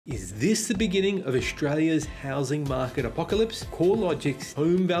Is this the beginning of Australia's housing market apocalypse? CoreLogic's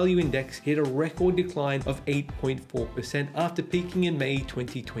home value index hit a record decline of 8.4% after peaking in May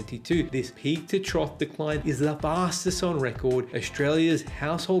 2022. This peak to trough decline is the fastest on record. Australia's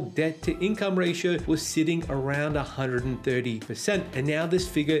household debt to income ratio was sitting around 130%, and now this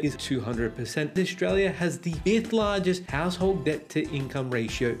figure is 200%. Australia has the fifth largest household debt to income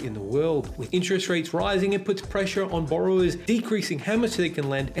ratio in the world. With interest rates rising, it puts pressure on borrowers, decreasing how much they can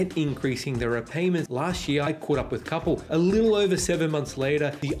lend and increasing their repayments. Last year, I caught up with Couple. A little over 7 months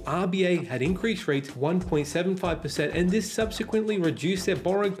later, the RBA had increased rates 1.75%, and this subsequently reduced their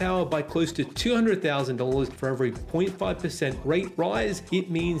borrowing power by close to $200,000 for every 0.5% rate rise.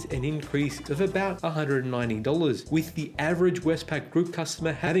 It means an increase of about $190. With the average Westpac Group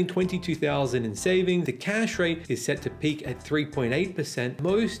customer having $22,000 in savings, the cash rate is set to peak at 3.8%.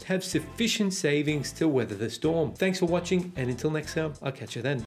 Most have sufficient savings to weather the storm. Thanks for watching, and until next time, I'll catch you then.